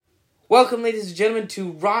Welcome, ladies and gentlemen,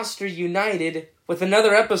 to Roster United with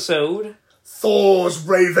another episode. Thor's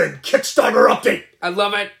Raven Kickstarter update. I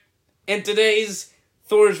love it. In today's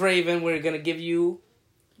Thor's Raven, we're going to give you,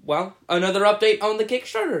 another update on the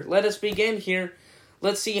Kickstarter. Let us begin here.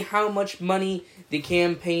 Let's see how much money the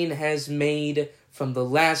campaign has made from the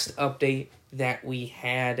last update that we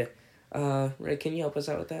had. Rick, can you help us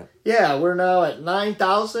out with that? Yeah, we're now at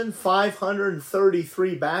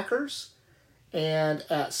 9,533 backers and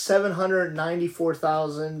at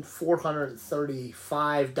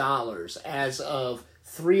 $794,435 as of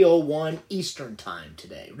 3:01 Eastern Time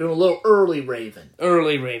today. We're doing a little early Raven.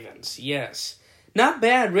 Early Ravens, yes. Not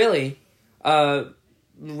bad, really.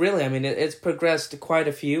 It's progressed quite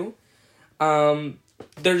a few.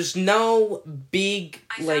 There's no big,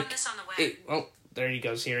 I found this on the web. There you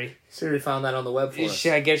go, Siri. Siri found that on the web for us.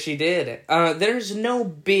 I guess she did. There's no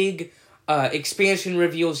big expansion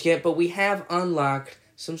reveals yet, but we have unlocked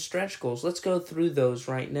some stretch goals. Let's go through those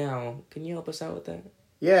right now. Can you help us out with that?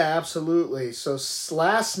 Yeah, absolutely. So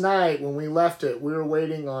last night when we left it, we were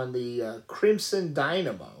waiting on the Crimson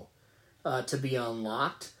Dynamo to be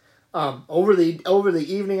unlocked. Over the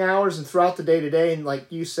evening hours and throughout the day today, and like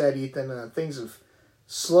you said, Ethan, things have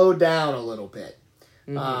slowed down a little bit.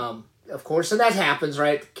 Mm-hmm. Of course, and that happens,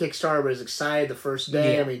 right? Kickstarter was excited the first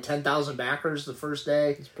day. Yeah. I mean, 10,000 backers the first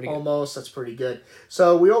day. That's pretty almost. Good. That's pretty good.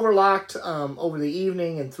 So we overlocked over the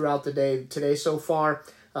evening and throughout the day today so far.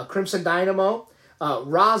 Crimson Dynamo.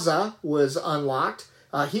 Raza was unlocked.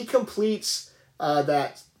 He completes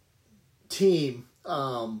that team.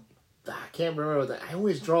 I can't remember that. I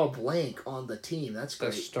always draw a blank on the team. That's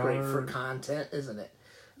great. Great for content, isn't it?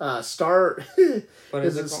 Starjammers.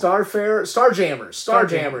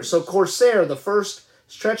 So Corsair, the first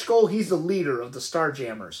stretch goal, he's the leader of the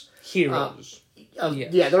Starjammers. Heroes.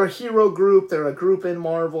 Yes. Yeah, they're a hero group. They're a group in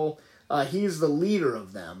Marvel. He's the leader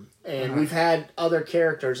of them, and we've had other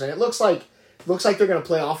characters, and it looks like they're going to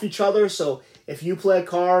play off each other. So if you play a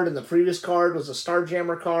card and the previous card was a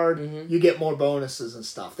Starjammer card, you get more bonuses and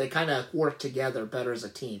stuff. They kind of work together better as a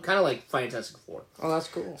team, kind of like Fantastic Four. Oh, that's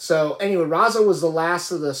cool. So anyway, Raza was the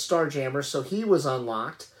last of the Starjammers, so he was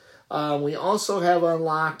unlocked. We also have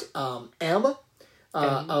unlocked M.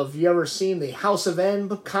 Have you ever seen the House of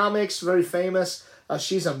M comics? Very famous.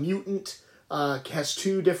 She's a mutant. Has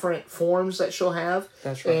two different forms that she'll have.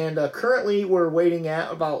 That's right. And currently we're waiting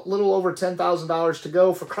at about a little over $10,000 to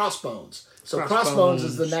go for Crossbones. So Crossbones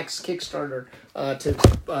is the next Kickstarter to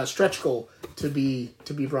stretch goal to be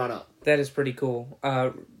brought up. That is pretty cool.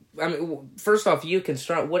 First off, you can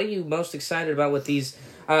start. What are you most excited about with these?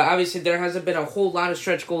 Obviously, there hasn't been a whole lot of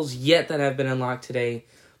stretch goals yet that have been unlocked today.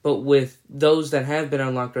 But with those that have been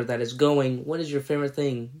unlocked or that is going, what is your favorite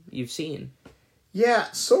thing you've seen?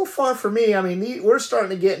 Yeah, so far for me, I mean, we're starting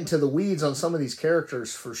to get into the weeds on some of these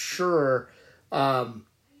characters for sure.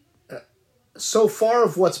 So far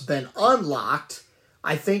of what's been unlocked,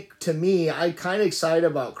 I think to me, I'm kind of excited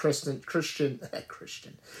about Crimson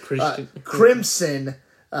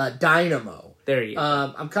Dynamo. There you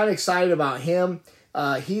go. I'm kind of excited about him.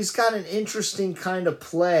 He's got an interesting kind of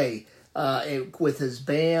play with his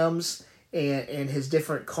BAMs and his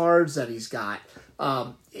different cards that he's got.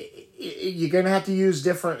 You're going to have to use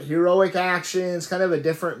different heroic actions, kind of a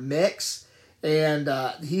different mix. And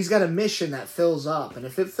he's got a mission that fills up. And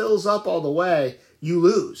if it fills up all the way, you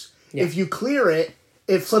lose. Yeah. If you clear it,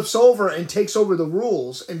 it flips over and takes over the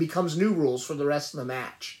rules and becomes new rules for the rest of the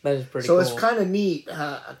match. That is pretty cool. So it's kind of neat.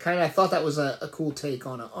 I thought that was a cool take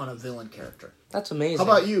on a villain character. That's amazing. How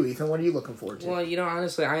about you, Ethan? What are you looking forward to? Well,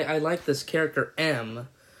 honestly, I like this character M.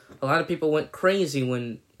 A lot of people went crazy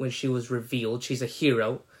when she was revealed. She's a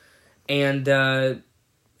hero. And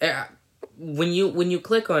when you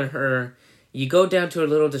click on her, you go down to her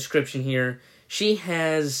little description here. She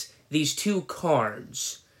has these two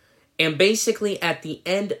cards. And basically at the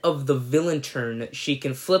end of the villain turn, she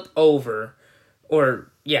can flip over,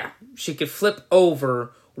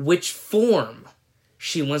 which form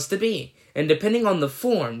she wants to be. And depending on the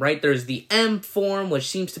form, right, there's the M form, which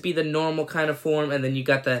seems to be the normal kind of form, and then you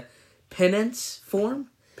got the penance form?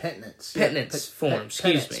 Penance form,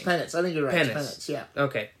 excuse me. Penance, I think you're right. Penance, yeah.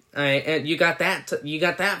 Okay. All right, and you got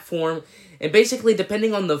that form, and basically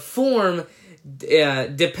depending on the form,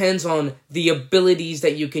 depends on the abilities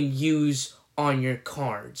that you can use on your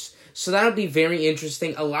cards. So that'll be very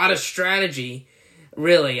interesting. A lot of strategy,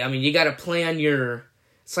 really. I mean, you got to plan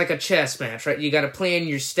it's like a chess match, right? You got to plan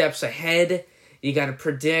your steps ahead. You got to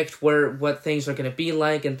predict what things are going to be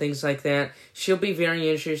like and things like that. She'll be very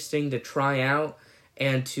interesting to try out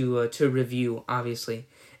and to review, obviously.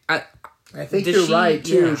 I think you're right,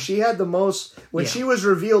 too. Yeah. She had the most... When she was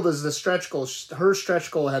revealed as the stretch goal, her stretch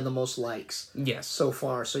goal had the most likes so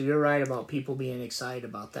far. So you're right about people being excited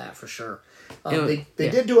about that, for sure. They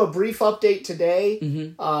did do a brief update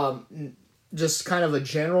today. Just kind of a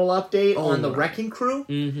general update on the Wrecking Crew.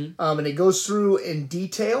 And it goes through in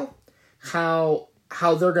detail how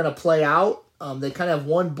they're going to play out. They kind of have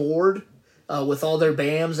one board with all their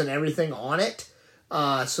BAMs and everything on it.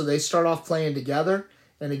 So they start off playing together.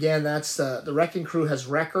 And again, that's the Wrecking Crew has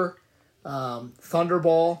Wrecker,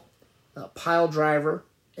 Thunderball, Pile Driver,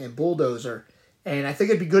 and Bulldozer. And I think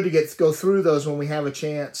it'd be good to go through those when we have a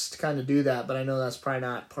chance to kind of do that. But I know that's probably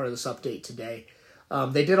not part of this update today.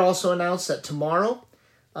 They did also announce that tomorrow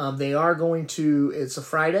they are going to, it's a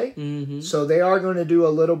Friday, so they are going to do a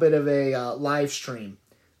little bit of a live stream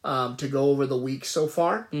to go over the week so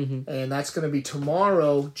far. And that's going to be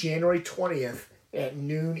tomorrow, January 20th at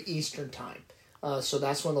noon Eastern time. So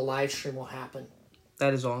that's when the live stream will happen.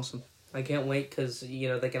 That is awesome. I can't wait because,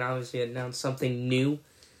 they can obviously announce something new.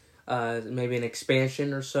 Maybe an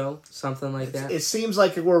expansion or so, something like that. It seems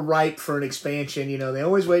like we're ripe for an expansion. They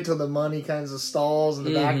always wait till the money kind of stalls and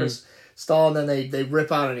the backers stall, and then they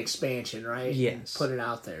rip out an expansion, right? Yes. And put it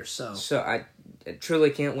out there. So I truly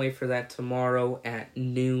can't wait for that tomorrow at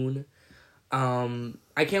noon.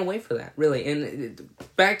 I can't wait for that, really. And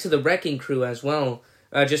back to the Wrecking Crew as well.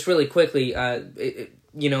 Just really quickly,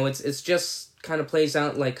 it's just kind of plays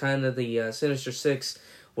out like kind of the Sinister Six,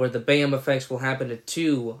 where the BAM effects will happen to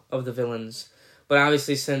 2 of the villains. But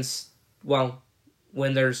obviously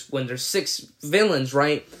when there's 6 villains,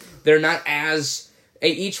 right, they're not as...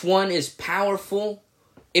 Each one is powerful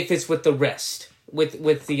if it's with the rest,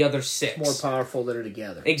 with the other 6. More powerful that are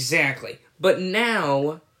together. Exactly. But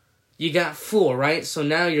now, you got 4, right? So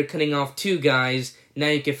now you're cutting off 2 guys. Now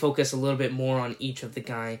you can focus a little bit more on each of the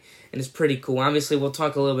guy, and it's pretty cool. Obviously, we'll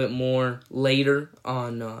talk a little bit more later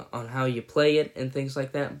on how you play it and things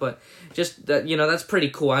like that. But just that's pretty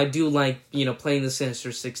cool. I do like playing the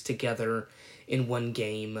Sinister Six together in one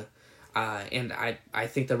game, and I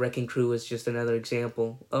think the Wrecking Crew is just another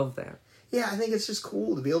example of that. Yeah, I think it's just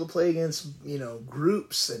cool to be able to play against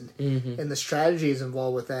groups and and the strategies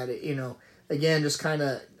involved with that. Again, it's kind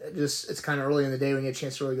of early in the day when you get a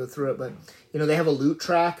chance to really go through it, but they have a loot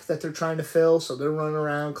track that they're trying to fill, so they're running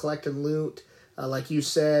around collecting loot. Like you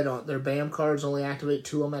said, their BAM cards only activate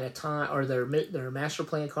 2 of them at a time, or their Master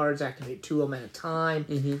Plan cards activate 2 of them at a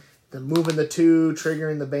time. They're moving the 2,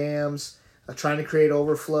 triggering the BAMs, trying to create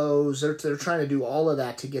overflows. They're trying to do all of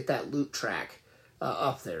that to get that loot track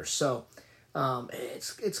up there. So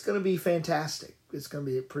it's going to be fantastic. It's going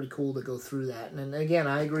to be pretty cool to go through that. And again,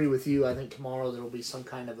 I agree with you. I think tomorrow there will be some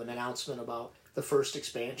kind of an announcement about the first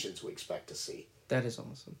expansions we expect to see. That is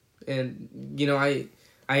awesome. And,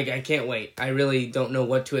 I can't wait. I really don't know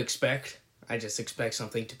what to expect. I just expect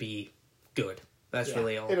something to be good. That's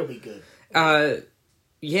really all. It'll be good.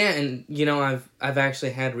 Yeah, and, I've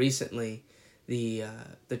actually had recently the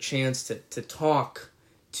chance to talk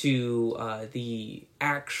to the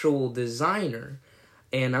actual designer.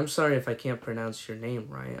 And I'm sorry if I can't pronounce your name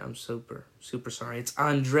right. I'm super, super sorry. It's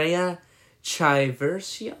Andrea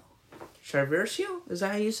Chiarvicio? Chiarvicio? Is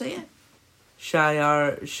that how you say it?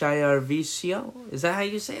 Chiarvicio? Is that how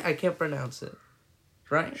you say it? I can't pronounce it.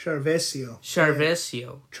 Right? Chiarvicio.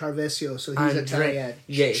 Chiarvicio. So he's Italian.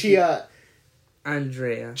 Yeah.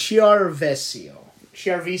 Andrea. Chiarvicio.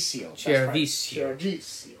 Chiarvicio.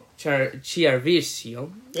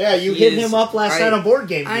 Yeah, you hit him up last night on Board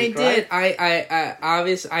Game Geek, I did. I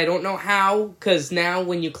obviously, I don't know how, because now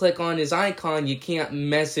when you click on his icon, you can't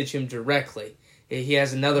message him directly. He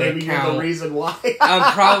has another account. Maybe you're the reason why.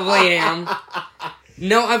 I probably am.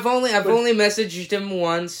 No, I've only messaged him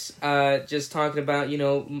once, just talking about,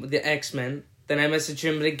 the X-Men. Then I messaged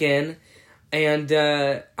him again, and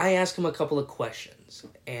I asked him a couple of questions.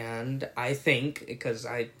 And I think, because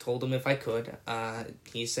I told him if I could,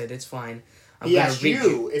 he said it's fine. He asked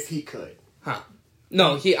you if he could. Huh.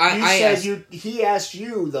 No, he asked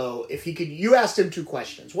you, though, if he could. You asked him 2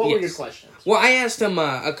 questions. What were your questions? Well, I asked him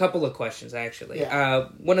a couple of questions, actually. Yeah.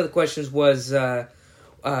 One of the questions was,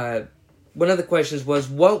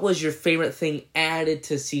 what was your favorite thing added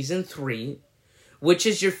to Season 3? Which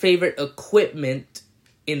is your favorite equipment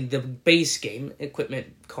in the base game, equipment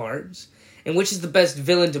cards? And which is the best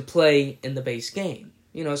villain to play in the base game?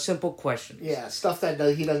 Simple questions. Yeah, stuff that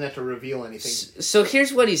he doesn't have to reveal anything. So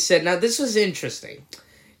here's what he said. Now, this was interesting.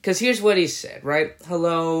 Because here's what he said, right?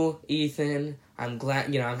 Hello, Ethan. I'm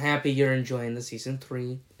glad, I'm happy you're enjoying the Season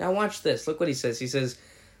 3. Now watch this. Look what he says. He says,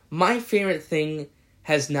 my favorite thing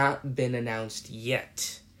has not been announced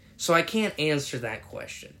yet. So I can't answer that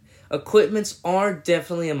question. Equipments are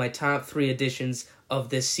definitely in my top 3 additions of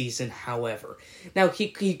this season, however. Now, he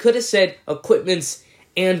could have said Equipments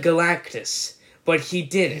and Galactus, but he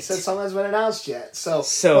didn't. He said something hasn't been announced yet. So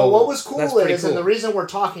but what was cool is, cool. and the reason we're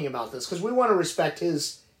talking about this, because we want to respect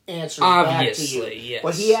his answers Obviously, back to you. yes.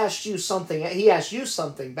 But he asked you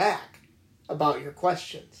something back about your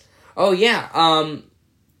questions. Oh, yeah.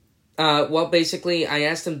 Well, basically, I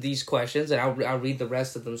asked him these questions, and I'll read the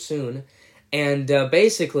rest of them soon. And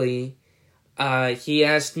basically, he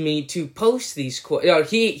asked me to post these questions.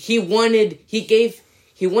 He wanted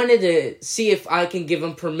to see if I can give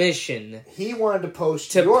him permission. He wanted to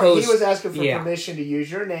post He was asking for permission to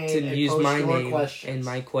use your name and use post my your name questions. and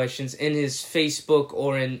my questions in his Facebook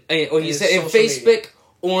or he said in social Facebook media.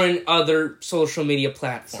 or in other social media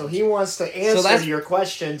platforms. So he wants to answer your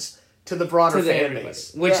questions to the broader fan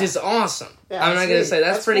base, which is awesome. Yeah, I'm not going to say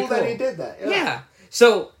that's pretty cool. That he did that. Yeah.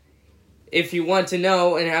 So, if you want to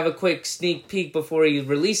know and have a quick sneak peek before he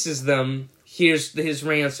releases them, here's his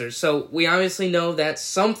answers. So, we obviously know that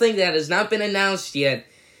something that has not been announced yet,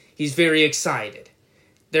 he's very excited.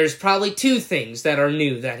 There's probably 2 things that are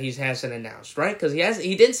new that he hasn't announced, right? Because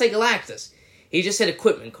he didn't say Galactus. He just said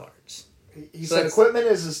equipment cards. He said equipment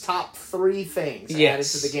is his top 3 things added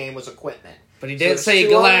to the game was equipment. But he didn't say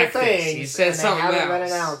Galactus. Things, he said something else. They haven't been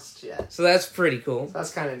announced yet. So that's pretty cool. So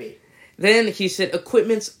that's kind of neat. Then he said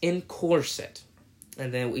equipment's in corset.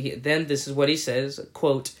 And then this is what he says,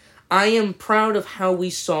 quote, I am proud of how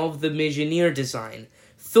we solved the Mjolnir design.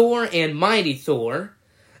 Thor and Mighty Thor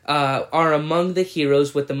are among the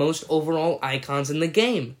heroes with the most overall icons in the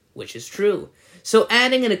game, which is true. So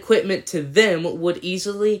adding an equipment to them would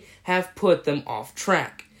easily have put them off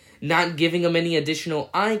track. Not giving them any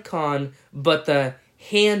additional icon, but the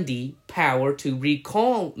handy power to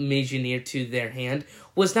recall Mjolnir to their hand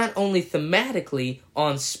was not only thematically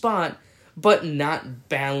on spot, but not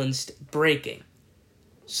balanced breaking.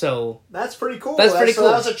 So that's pretty cool. That's pretty cool.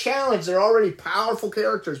 So that was a challenge. They're already powerful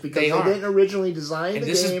characters because they didn't originally design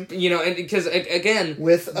the game. And because again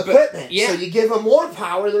with equipment, yeah. So you give them more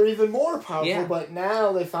power, they're even more powerful. Yeah. But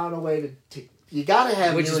now they found a way to you gotta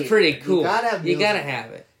have, which is pretty cool. You gotta have, you gotta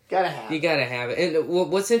have it. You gotta have it. And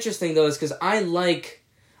what's interesting though is because I like,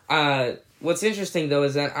 what's interesting though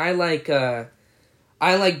is that I like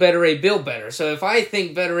Beta Ray Bill better. So if I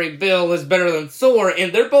think Beta Ray Bill is better than Thor,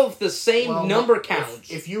 and they're both the same number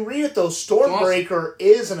count. If you read it though, Stormbreaker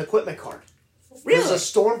is an equipment card. Really? There's a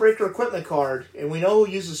Stormbreaker equipment card, and we know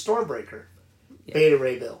who uses Stormbreaker. Yeah. Beta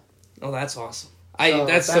Ray Bill. Oh, that's awesome.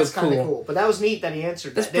 That's so kind of cool. But that was neat that he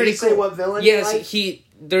answered that's that. Pretty Did he cool. say what villain yes, he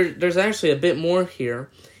there's actually a bit more here.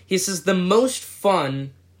 He says the most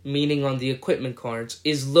fun, meaning on the equipment cards,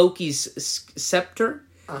 is Loki's scepter.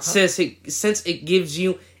 Since it gives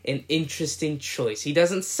you an interesting choice. He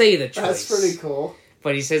doesn't say the choice. That's pretty cool.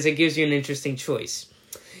 But he says it gives you an interesting choice.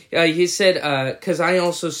 He said, because I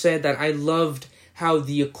also said that I loved how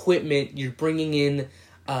the equipment, you're bringing in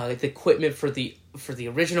the equipment for the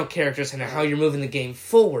original characters and how you're moving the game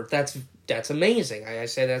forward. That's amazing. I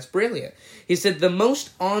said that's brilliant. He said the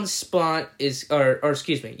most on spot is,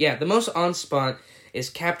 the most on spot is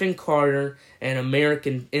Captain Carter and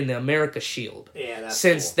the America Shield. Yeah, that's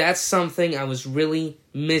since cool. That's something I was really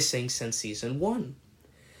missing since Season 1.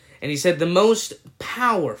 And he said the most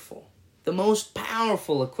powerful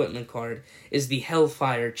equipment card is the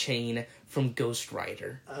Hellfire chain from Ghost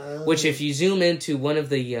Rider. Which if you zoom into one of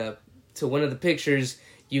the pictures,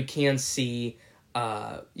 you can see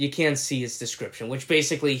its description, which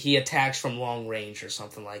basically he attacks from long range or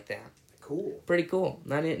something like that. Cool. Pretty cool.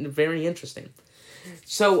 Very interesting.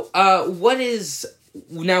 So, what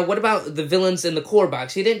about the villains in the core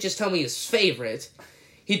box? He didn't just tell me his favorite.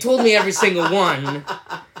 He told me every single one.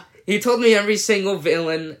 He told me every single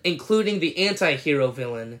villain, including the anti-hero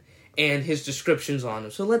villain, and his descriptions on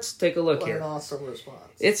him. So let's take a look here. What an awesome response.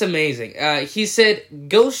 It's amazing. He said,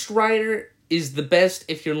 Ghost Rider is the best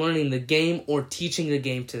if you're learning the game or teaching the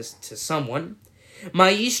game to someone.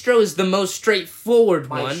 Maestro is the most straightforward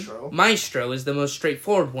one. Maestro is the most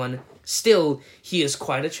straightforward one. Still, he is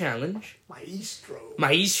quite a challenge. Maestro.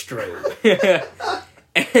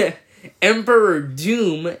 Emperor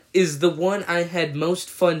Doom is the one I had most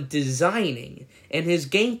fun designing, and his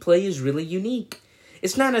gameplay is really unique.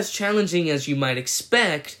 It's not as challenging as you might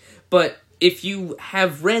expect, but if you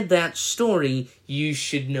have read that story, you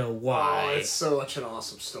should know why. Oh, it's such an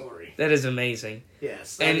awesome story. That is amazing.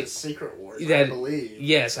 Yes, that is Secret Wars, I believe.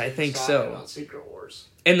 Yes, I think so. About Secret Wars.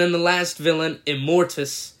 And then the last villain,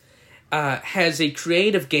 Immortus, has a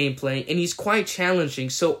creative gameplay, and he's quite challenging.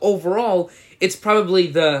 So overall, it's probably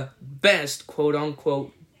the best,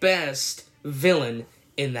 quote-unquote, best villain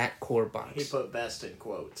in that core box. He put best in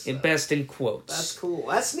quotes. Best in quotes. That's cool.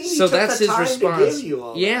 That's neat. So he took that's the his time response. to give you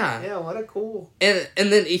all Yeah. that. Yeah, what a cool. And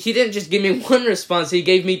then he didn't just give me one response, he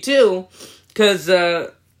gave me two. Because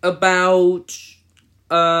about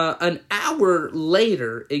an hour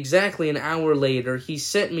later, exactly an hour later, he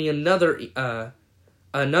sent me another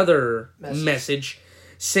message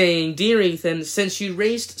saying, "Dear Ethan, since you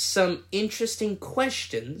raised some interesting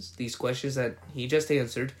questions, these questions that he just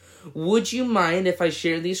answered, would you mind if I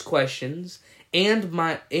share these questions and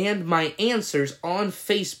my answers on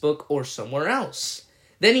Facebook or somewhere else?"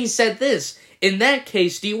 Then he said this, "In that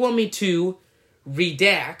case, do you want me to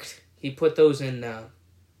redact?" He put those in,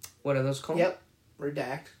 what are those called? Yep.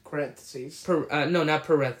 Redact. Parentheses. No, not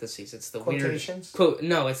parentheses. It's the Quotations? weird...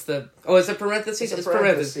 No, it's the... Oh, is it parentheses? It's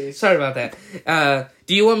parentheses. Sorry about that.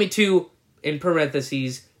 Do you want me to, in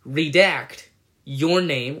parentheses, redact your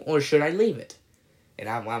name, or should I leave it? And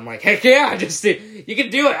I'm like, heck yeah, just you can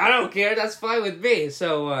do it. I don't care. That's fine with me.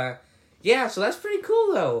 So, yeah, so that's pretty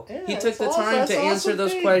cool, though. Yeah, he took the time to answer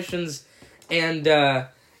those questions, and,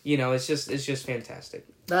 it's just fantastic.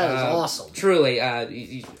 That is awesome. Truly,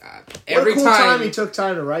 every time he took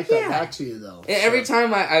time to write that back to you, though. Every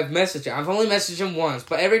time I've messaged him, I've only messaged him once,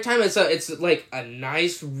 but every time it's like a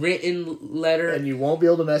nice written letter, and you won't be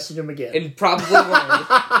able to message him again. And probably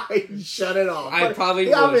won't. Shut it off. I probably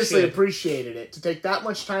he will, obviously appreciated it to take that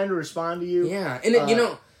much time to respond to you. Yeah, and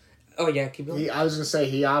oh yeah, keep going. I was gonna say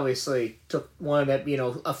he obviously took one that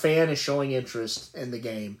a fan is showing interest in the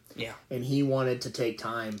game. Yeah, and he wanted to take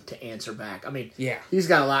time to answer back. I mean, yeah, he's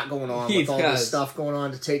got a lot going on with all this stuff going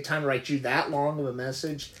on. To take time to write you that long of a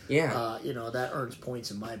message, that earns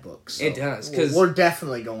points in my book. So it does, because we're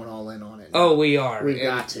definitely going all in on it. Now. Oh, we are. We've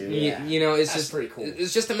got to. Yeah. It's that's just pretty cool.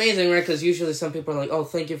 It's just amazing, right? Because usually some people are like, "Oh,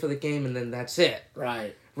 thank you for the game," and then that's it.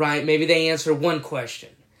 Right. Right. Maybe they answer one question,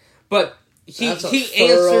 but he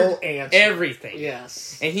answered everything.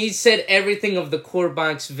 Yes. And he said everything of the core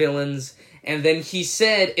box villains. And then he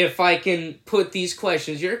said, if I can put these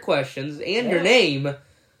questions, your questions, and your name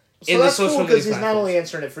in the social media because he's not only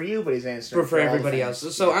answering it for you, but he's answering for everybody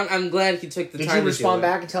else. So I'm glad he took the time to do it. Did you respond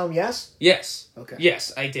back and tell him yes? Yes. Okay.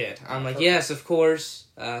 Yes, I did. I'm like, yes, of course.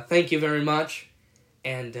 Thank you very much.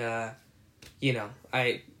 And,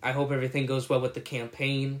 I hope everything goes well with the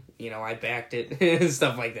campaign. I backed it and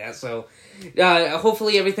stuff like that. So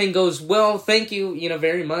hopefully everything goes well. Thank you,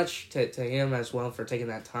 very much to him as well for taking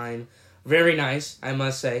that time. Very nice, I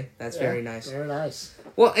must say. That's very nice. Very nice.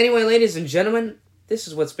 Well, anyway, ladies and gentlemen, this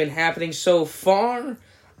is what's been happening so far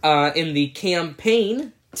in the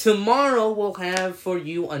campaign. Tomorrow we'll have for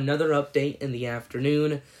you another update in the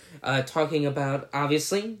afternoon, talking about,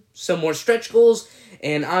 obviously, some more stretch goals,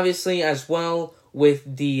 and obviously as well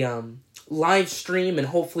with the live stream and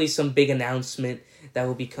hopefully some big announcement that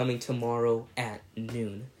will be coming tomorrow at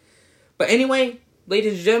noon. But anyway,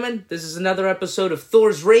 ladies and gentlemen, this is another episode of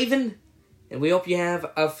Thor's Raven, and we hope you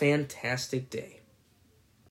have a fantastic day.